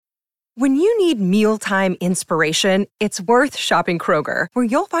When you need mealtime inspiration, it's worth shopping Kroger, where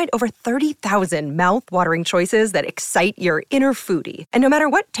you'll find over 30,000 mouth-watering choices that excite your inner foodie. And no matter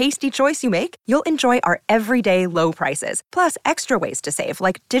what tasty choice you make, you'll enjoy our everyday low prices, plus extra ways to save,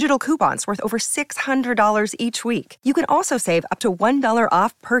 like digital coupons worth over $600 each week. You can also save up to $1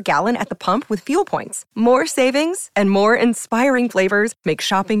 off per gallon at the pump with fuel points. More savings and more inspiring flavors make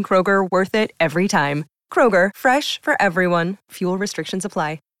shopping Kroger worth it every time. Kroger, fresh for everyone. Fuel restrictions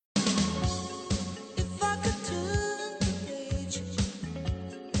apply.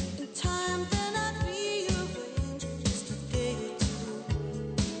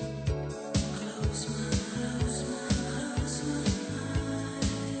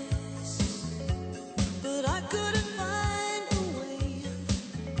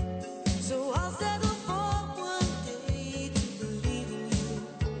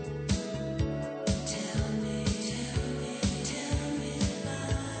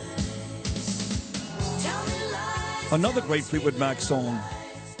 Another great Fleetwood Mac song,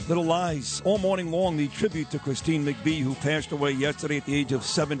 Little Lies. All morning long, the tribute to Christine McVie, who passed away yesterday at the age of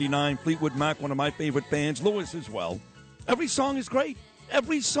 79. Fleetwood Mac, one of my favorite bands. Lewis as well. Every song is great.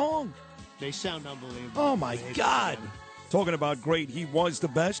 Every song. They sound unbelievable. Oh, my God. Talking about great, he was the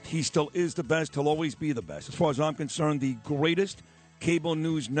best. He still is the best. He'll always be the best. As far as I'm concerned, the greatest cable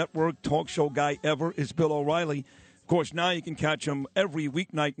news network talk show guy ever is Bill O'Reilly. Of course, now you can catch him every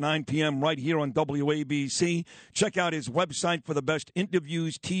weeknight, 9 p.m. right here on WABC. Check out his website for the best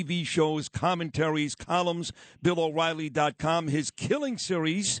interviews, TV shows, commentaries, columns, BillO'Reilly.com. His Killing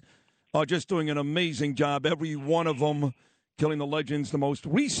series are just doing an amazing job, every one of them. Killing the Legends, the most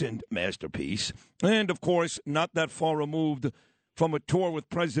recent masterpiece. And, of course, not that far removed from a tour with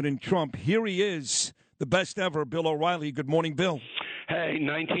President Trump. Here he is, the best ever, Bill O'Reilly. Good morning, Bill. Hey,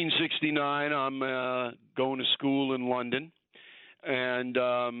 1969, I'm going to school in London, and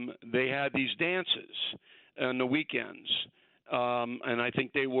they had these dances on the weekends, and I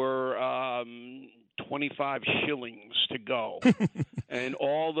think they were 25 shillings to go. And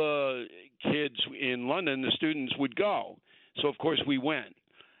all the kids in London, the students, would go. So, of course, we went.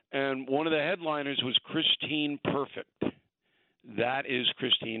 And one of the headliners was Christine Perfect. That is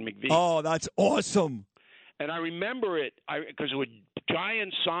Christine McVie. Oh, that's awesome. And I remember it because it was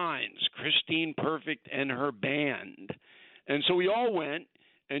giant signs, Christine Perfect and her band. And so we all went,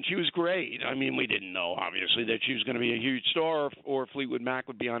 and she was great. I mean, we didn't know, obviously, that she was going to be a huge star or Fleetwood Mac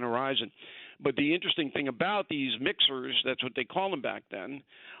would be on the horizon. But the interesting thing about these mixers, that's what they called them back then,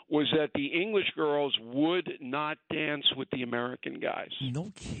 was that the English girls would not dance with the American guys.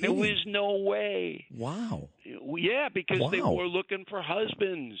 No kidding. There was no way. Wow. Yeah, because they were looking for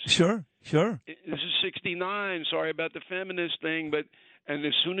husbands. Sure. This is 69. Sorry about the feminist thing, and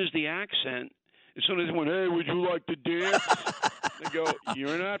as soon as the accent, as soon as they went, hey, would you like to dance? They go,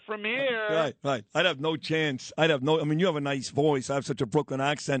 you're not from here. Right. I'd have no chance. I mean, you have a nice voice. I have such a Brooklyn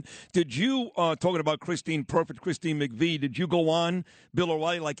accent. Did you, talking about Christine Perfect, Christine McVie, did you go on, Bill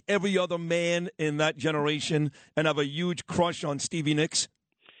O'Reilly, like every other man in that generation and have a huge crush on Stevie Nicks?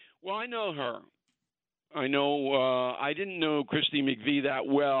 Well, I know her. I know I didn't know Christine McVie that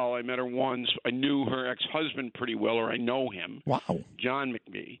well. I met her once. I knew her ex-husband pretty well, or I know him. Wow. John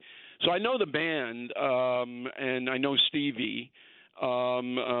McVie. So I know the band, and I know Stevie.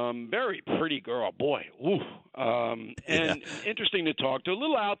 Very pretty girl, boy. Ooh. And interesting to talk to. A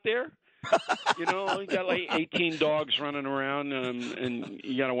little out there. You know, you got like 18 dogs running around, and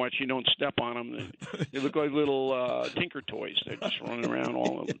you got to watch you don't step on them. They look like little tinker toys. They're just running around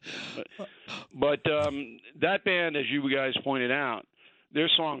all over. But that band, as you guys pointed out, their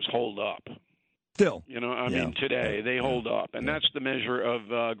songs hold up. Still. You know, I mean, today they hold up, and that's the measure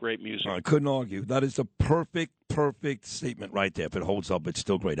of great music. I couldn't argue. That is the perfect statement right there. If it holds up, it's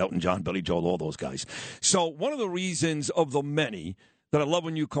still great. Elton John, Billy Joel, all those guys. So one of the reasons of the many that I love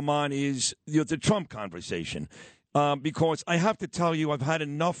when you come on is the Trump conversation. Because I have to tell you, I've had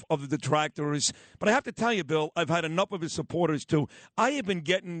enough of the detractors. But I have to tell you, Bill, I've had enough of his supporters, too. I have been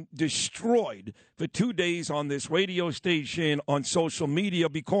getting destroyed for 2 days on this radio station, on social media,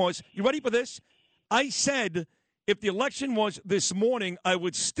 because, you ready for this? I said if the election was this morning, I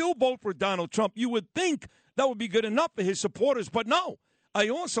would still vote for Donald Trump. You would think that would be good enough for his supporters, but no. I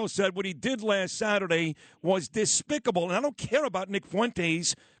also said what he did last Saturday was despicable. And I don't care about Nick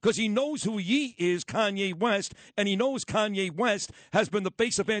Fuentes because he knows who he is, Kanye West, and he knows Kanye West has been the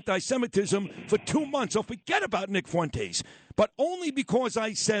face of anti-Semitism for 2 months. So forget about Nick Fuentes. But only because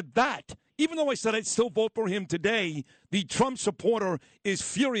I said that, even though I said I'd still vote for him today, the Trump supporter is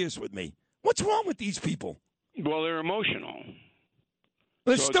furious with me. What's wrong with these people? Well, they're emotional.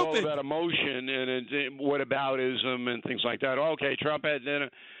 They're so stupid. It's all about emotion and whataboutism and things like that. Okay, Trump had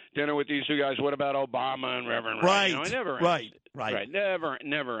dinner with these two guys. What about Obama and Reverend Right. You know, it never ends. Right.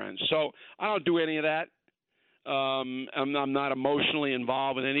 Never ends. So I don't do any of that. I'm not emotionally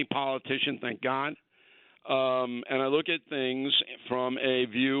involved with any politician, thank God. And I look at things from a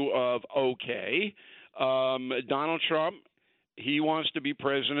view of, okay, Donald Trump, he wants to be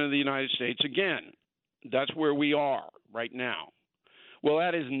president of the United States again. That's where we are right now. Well,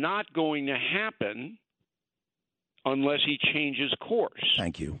 that is not going to happen unless he changes course.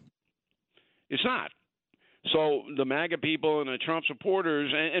 Thank you. It's not. So the MAGA people and the Trump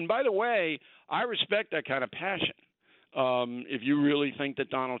supporters, and by the way, I respect that kind of passion. If you really think that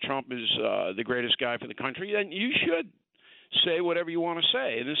Donald Trump is the greatest guy for the country, then you should say whatever you want to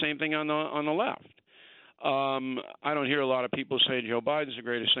say. And the same thing on the left. I don't hear a lot of people say Joe Biden's the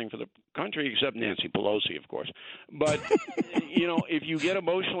greatest thing for the country, except Nancy Pelosi, of course. But, if you get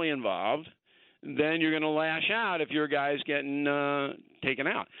emotionally involved, then you're going to lash out if your guy's getting taken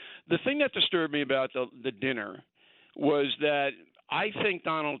out. The thing that disturbed me about the dinner was that I think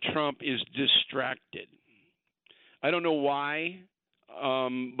Donald Trump is distracted. I don't know why,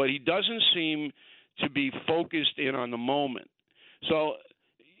 but he doesn't seem to be focused in on the moment. So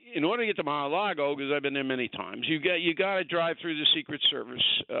in order to get to Mar-a-Lago, because I've been there many times, you got to drive through the Secret Service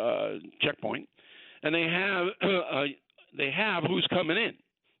checkpoint, and they have who's coming in.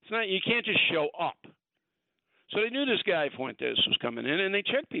 It's not, you can't just show up. So they knew this guy Fuentes was coming in, and they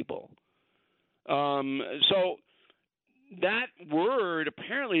checked people. So that word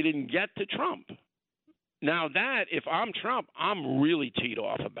apparently didn't get to Trump. Now that, if I'm Trump, I'm really teed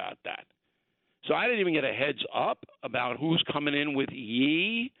off about that. So I didn't even get a heads up about who's coming in with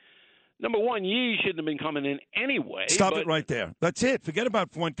Yee. Number one, Yee shouldn't have been coming in anyway. Stop it right there. That's it. Forget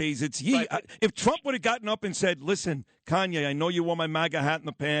about Fuentes. It's Yee. Right. If Trump would have gotten up and said, listen, Kanye, I know you wore my MAGA hat in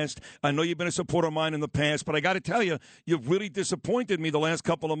the past. I know you've been a supporter of mine in the past, but I got to tell you, you've really disappointed me the last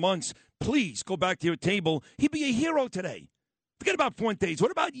couple of months. Please go back to your table. He'd be a hero today. Forget about Fuentes.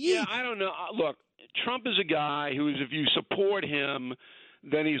 What about Yee? Yeah, I don't know. Look, Trump is a guy who is, if you support him,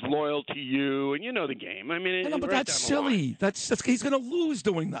 then he's loyal to you, and you know the game. I mean, no, but right that's silly. That's he's going to lose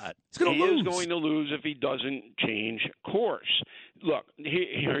doing that. He's going to lose. He is going to lose if he doesn't change course. Look,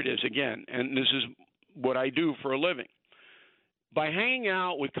 here it is again, and this is what I do for a living. By hanging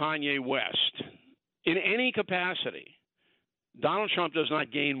out with Kanye West in any capacity, Donald Trump does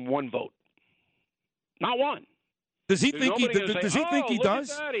not gain one vote. Not one. Does he think he does? At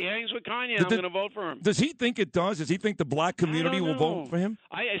that. He hangs with Kanye. I'm going to vote for him. Does he think it does? Does he think the black community will vote for him?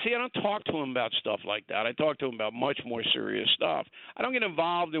 I don't talk to him about stuff like that. I talk to him about much more serious stuff. I don't get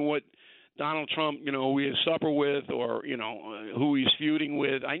involved in what Donald Trump, who he has supper with or, who he's feuding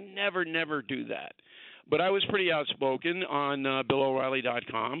with. I never do that. But I was pretty outspoken on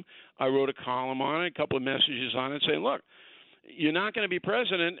BillO'Reilly.com. I wrote a column on it, a couple of messages on it saying, look, you're not going to be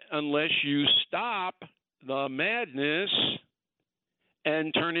president unless you stop the madness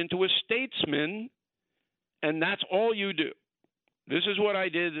and turn into a statesman, and that's all you do. This is what I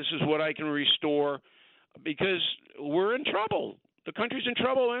did. This is what I can restore, because we're in trouble. The country's in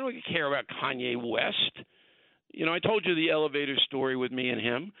trouble. I don't care about Kanye West. I told you the elevator story with me and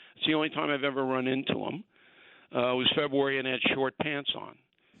him. It's the only time I've ever run into him. It was February, and I had short pants on.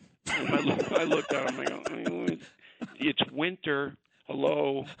 And I looked at him. I go, it's winter.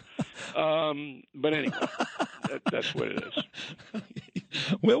 Hello. But anyway, that's what it is.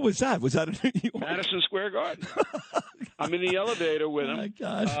 Where was that? Was that in New York? Madison Square Garden. I'm in the elevator with him. Oh, my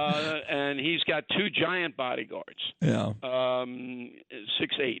God. And he's got two giant bodyguards. Yeah.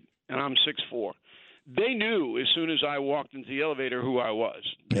 6'8", and I'm 6'4". They knew as soon as I walked into the elevator who I was,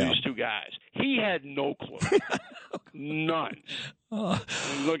 these two guys. He had no clue. None.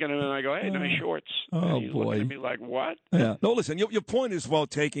 I'm looking at him and I go, hey, nice shorts. And he's looking at me like, what? Yeah. No, listen, your point is well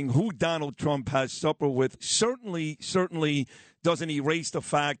taken. Who Donald Trump has supper with certainly doesn't erase the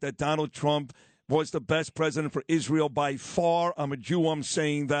fact that Donald Trump was the best president for Israel by far. I'm a Jew, I'm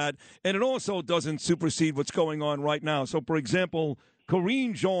saying that. And it also doesn't supersede what's going on right now. So, for example,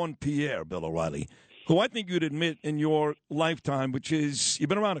 Karine Jean-Pierre, Bill O'Reilly, who I think you'd admit in your lifetime, which is you've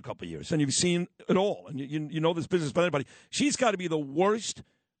been around a couple of years and you've seen it all, and you know this business better than anybody. She's got to be the worst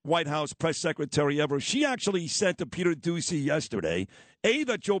White House press secretary ever. She actually said to Peter Doocy yesterday, A,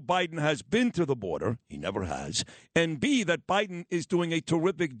 that Joe Biden has been to the border. He never has. And B, that Biden is doing a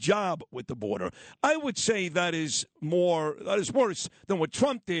terrific job with the border. I would say that is worse than what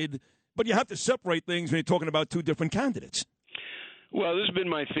Trump did, but you have to separate things when you're talking about two different candidates. Well, this has been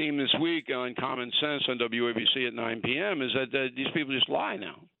my theme this week on Common Sense on WABC at 9 p.m. is that these people just lie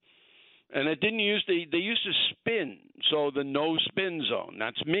now. And it didn't they used to spin. So the no spin zone,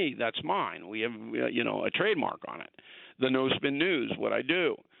 that's me, that's mine. We have, a trademark on it. The no spin news, what I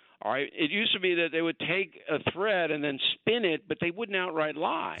do. All right. It used to be that they would take a thread and then spin it, but they wouldn't outright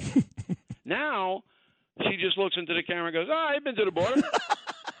lie. Now, she just looks into the camera and goes, I've been to the border.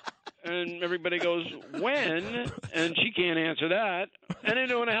 And everybody goes, when? And she can't answer that. And they're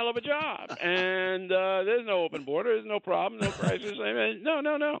doing a hell of a job. And there's no open border. There's no problem, no crisis.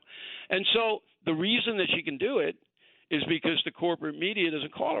 No. And so the reason that she can do it is because the corporate media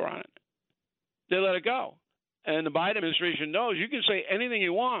doesn't call her on it. They let it go. And the Biden administration knows you can say anything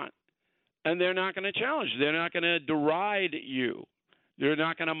you want, and they're not going to challenge you. They're not going to deride you. They're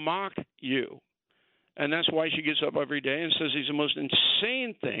not going to mock you. And that's why she gets up every day and says these are the most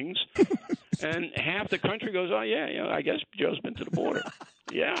insane things. And half the country goes, oh, yeah, I guess Joe's been to the border.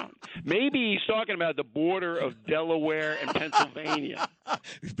 Yeah. Maybe he's talking about the border of Delaware and Pennsylvania.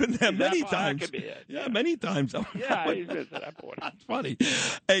 He's been there many times. That could be it. Yeah, many times. Yeah, he's been to that border. That's funny.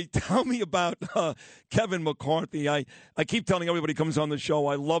 Hey, tell me about Kevin McCarthy. I keep telling everybody who comes on the show,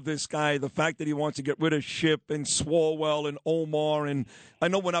 I love this guy. The fact that he wants to get rid of Schiff and Swalwell and Omar. And I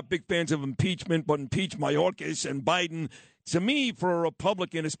know we're not big fans of impeachment, but impeach Mayorkas and Biden. To me, for a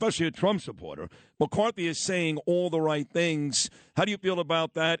Republican, especially a Trump supporter, McCarthy is saying all the right things. How do you feel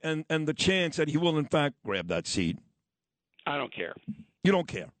about that and the chance that he will, in fact, grab that seat? I don't care. You don't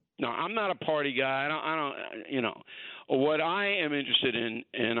care? No, I'm not a party guy. I don't. What I am interested in,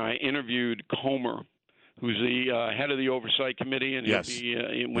 and I interviewed Comer, who's the head of the Oversight Committee, and yes. he'll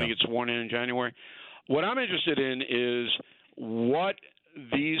be, when he gets sworn in January. What I'm interested in is what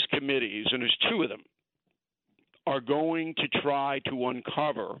these committees, and there's two of them, are going to try to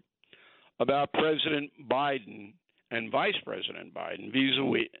uncover about President Biden and Vice President Biden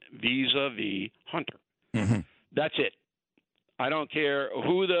vis-a-vis Hunter. Mm-hmm. That's it. I don't care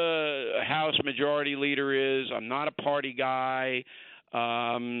who the House Majority Leader is. I'm not a party guy.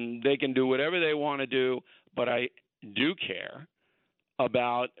 They can do whatever they want to do, but I do care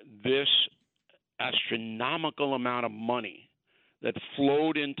about this astronomical amount of money that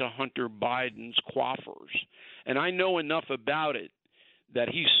flowed into Hunter Biden's coffers. And I know enough about it that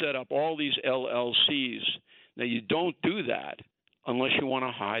he set up all these LLCs. Now, you don't do that unless you want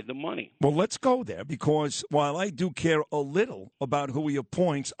to hide the money. Well, let's go there, because while I do care a little about who he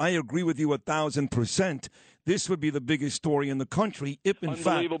appoints, I agree with you 1,000%. This would be the biggest story in the country if, in fact...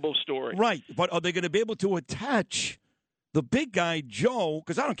 Unbelievable story. Right, but are they going to be able to attach the big guy, Joe,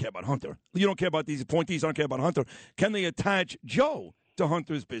 because I don't care about Hunter. You don't care about these appointees. I don't care about Hunter. Can they attach Joe to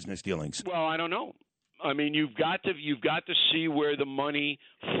Hunter's business dealings? Well, I don't know. I mean, you've got to see where the money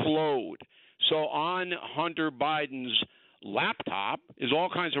flowed. So on Hunter Biden's laptop is all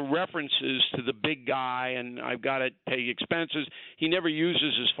kinds of references to the big guy, and I've got to pay expenses. He never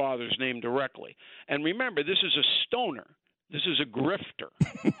uses his father's name directly. And remember, this is a stoner. This is a grifter.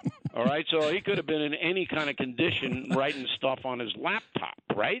 All right, so he could have been in any kind of condition writing stuff on his laptop,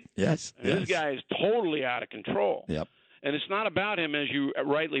 right? Yes. This guy is totally out of control. Yep. And it's not about him, as you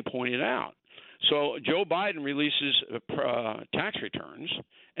rightly pointed out. So Joe Biden releases tax returns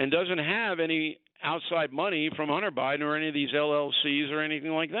and doesn't have any outside money from Hunter Biden or any of these LLCs or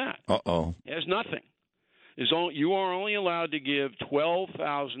anything like that. Uh-oh. He has nothing. You are only allowed to give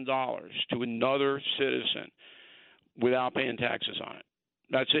 $12,000 to another citizen without paying taxes on it.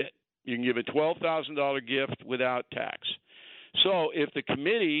 That's it. You can give a $12,000 gift without tax. So if the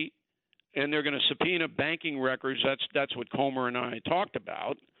committee, and they're going to subpoena banking records, that's what Comer and I talked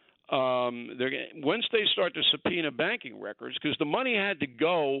about. Once they start to subpoena banking records, because the money had to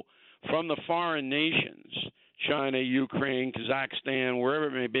go from the foreign nations, China, Ukraine, Kazakhstan, wherever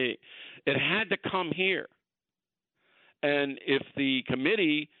it may be, it had to come here. And if the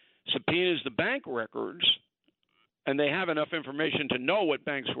committee subpoenas the bank records, and they have enough information to know what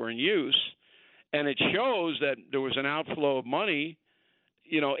banks were in use, and it shows that there was an outflow of money,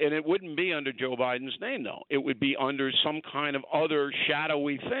 and it wouldn't be under Joe Biden's name, though. It would be under some kind of other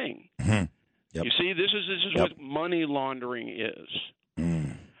shadowy thing. Mm-hmm. Yep. You see, this is what money laundering is.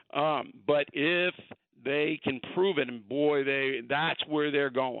 Mm. But if they can prove it, and boy, that's where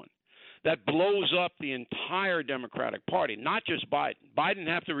they're going. That blows up the entire Democratic Party, not just Biden. Biden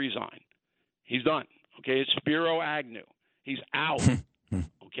have to resign. He's done. Okay, it's Spiro Agnew. He's out.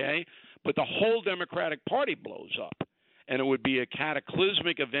 Okay? But the whole Democratic Party blows up. And it would be a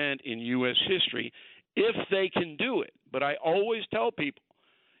cataclysmic event in U.S. history if they can do it. But I always tell people,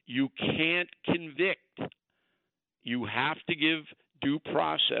 you can't convict. You have to give due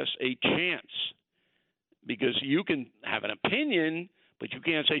process a chance. Because you can have an opinion, but you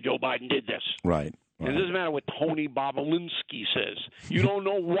can't say Joe Biden did this. Right. It doesn't matter what Tony Bobolinsky says. You don't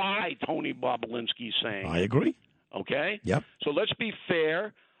know why Tony Bobolinsky's saying. I agree. Okay? Yep. So let's be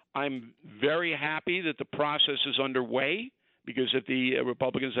fair. I'm very happy that the process is underway because if the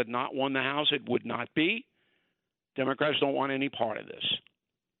Republicans had not won the House, it would not be. Democrats don't want any part of this.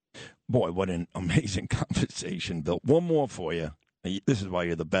 Boy, what an amazing conversation, Bill. One more for you. This is why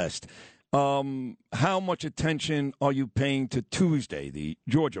you're the best. How much attention are you paying to Tuesday, the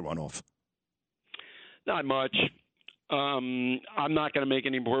Georgia runoff? Not much. I'm not going to make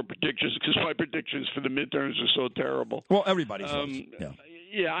any more predictions because my predictions for the midterms are so terrible. Well, everybody's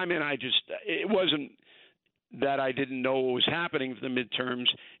Yeah, I mean, it wasn't that I didn't know what was happening for the midterms.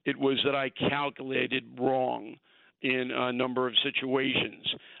 It was that I calculated wrong in a number of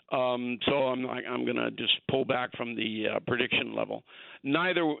situations. So I'm going to just pull back from the prediction level.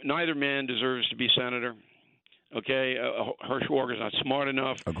 Neither man deserves to be senator. Okay, Herschel Walker's not smart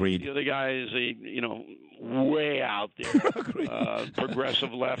enough. Agreed. The other guy is way out there, progressive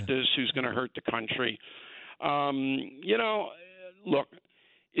leftist who's going to hurt the country. Look,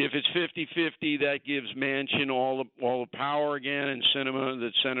 if it's 50-50, that gives Manchin all the power again, and Sinema,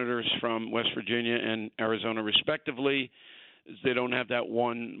 the senators from West Virginia and Arizona, respectively. They don't have that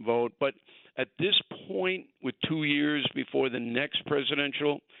one vote. But at this point, with 2 years before the next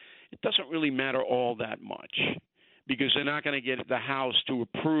presidential, it doesn't really matter all that much because they're not going to get the House to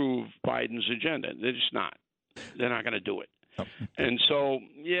approve Biden's agenda. They're just not. They're not going to do it. Oh. And so,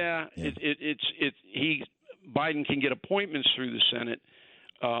 Biden can get appointments through the Senate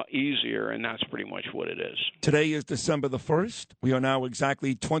easier, and that's pretty much what it is. Today is December the 1st. We are now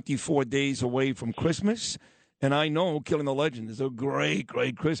exactly 24 days away from Christmas. And I know Killing the Legend is a great,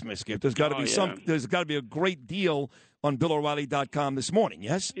 great Christmas gift. There's got to be There's got to be a great deal on BillO'Reilly.com this morning.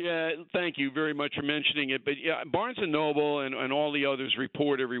 Yes. Yeah. Thank you very much for mentioning it. But Barnes and Noble and all the others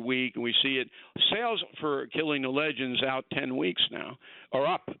report every week, and we see it. Sales for Killing the Legends out 10 weeks now are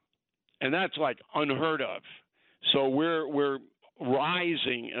up, and that's like unheard of. So we're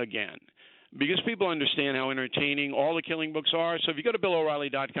rising again because people understand how entertaining all the Killing books are. So if you go to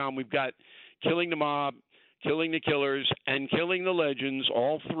BillO'Reilly.com, we've got Killing the Mob, Killing the Killers, and Killing the Legends.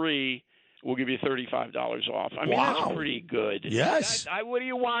 All three will give you $35 off. I mean, that's pretty good. Yes. What do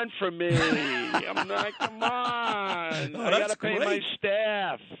you want from me? I'm not, come on. I got to pay my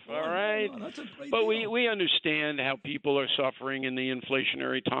staff, all right? No, that's a great but deal. we understand how people are suffering in the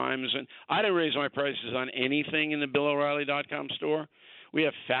inflationary times. And I didn't raise my prices on anything in the BillO'Reilly.com store. We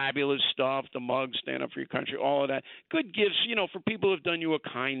have fabulous stuff, the mugs, Stand Up for Your Country, all of that. Good gifts, for people who have done you a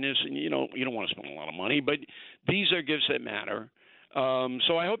kindness, and you don't want to spend a lot of money, but these are gifts that matter.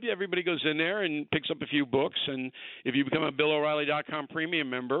 So I hope everybody goes in there and picks up a few books, and if you become a BillO'Reilly.com premium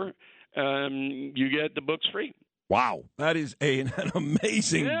member, you get the books free. Wow, that is an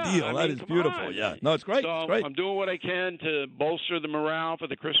amazing deal. That is beautiful. On. Yeah, no, it's great. So it's great. I'm doing what I can to bolster the morale for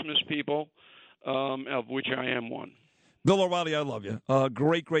the Christmas people, of which I am one. Bill O'Reilly, I love you.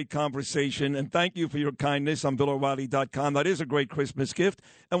 Great, great conversation. And thank you for your kindness on BillO'Reilly.com. That is a great Christmas gift.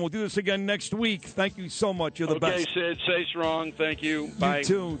 And we'll do this again next week. Thank you so much. You're the best. Okay, Sid. Stay strong. Thank you. Bye. You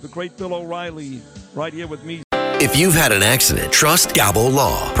too. The great Bill O'Reilly right here with me. If you've had an accident, trust Gabo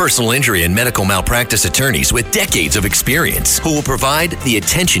Law. Personal injury and medical malpractice attorneys with decades of experience who will provide the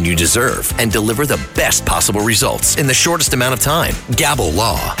attention you deserve and deliver the best possible results in the shortest amount of time. Gabo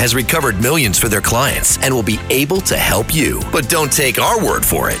Law has recovered millions for their clients and will be able to help you. But don't take our word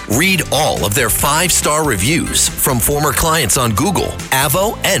for it. Read all of their 5-star reviews from former clients on Google,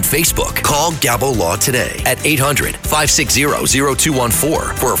 Avo, and Facebook. Call Gabo Law today at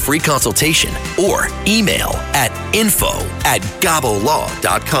 800-560-0214 for a free consultation or email at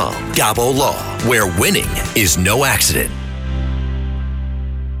info@gabolaw.com. Gabo Law, where winning is no accident.